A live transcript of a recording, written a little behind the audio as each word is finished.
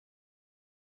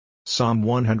Psalm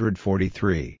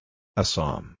 143. A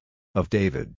Psalm of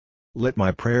David. Let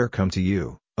my prayer come to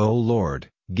you, O Lord,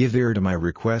 give ear to my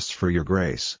requests for your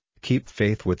grace, keep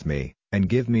faith with me, and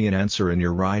give me an answer in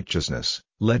your righteousness.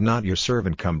 Let not your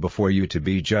servant come before you to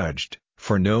be judged,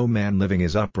 for no man living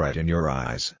is upright in your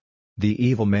eyes. The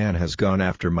evil man has gone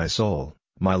after my soul,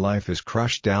 my life is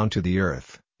crushed down to the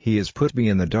earth, he has put me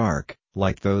in the dark,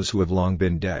 like those who have long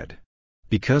been dead.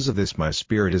 Because of this my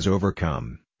spirit is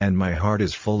overcome, and my heart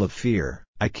is full of fear.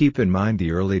 I keep in mind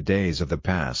the early days of the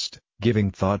past,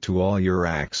 giving thought to all your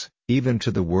acts, even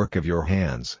to the work of your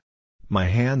hands. My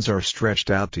hands are stretched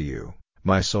out to you,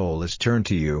 my soul is turned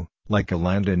to you, like a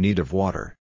land in need of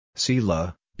water.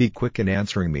 Selah, be quick in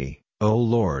answering me, O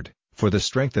Lord, for the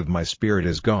strength of my spirit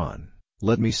is gone.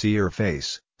 Let me see your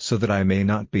face, so that I may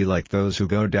not be like those who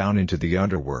go down into the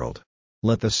underworld.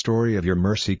 Let the story of your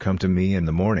mercy come to me in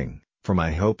the morning, for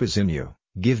my hope is in you.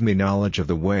 Give me knowledge of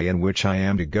the way in which I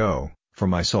am to go, for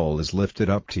my soul is lifted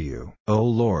up to you. O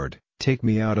Lord, take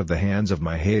me out of the hands of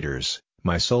my haters,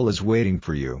 my soul is waiting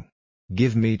for you.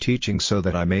 Give me teaching so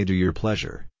that I may do your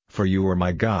pleasure, for you are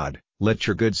my God. Let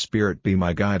your good spirit be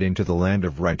my guide into the land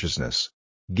of righteousness.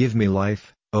 Give me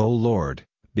life, O Lord,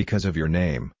 because of your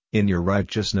name, in your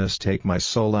righteousness take my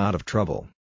soul out of trouble.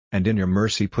 And in your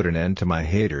mercy put an end to my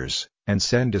haters, and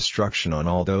send destruction on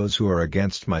all those who are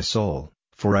against my soul.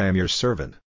 For I am your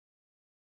servant,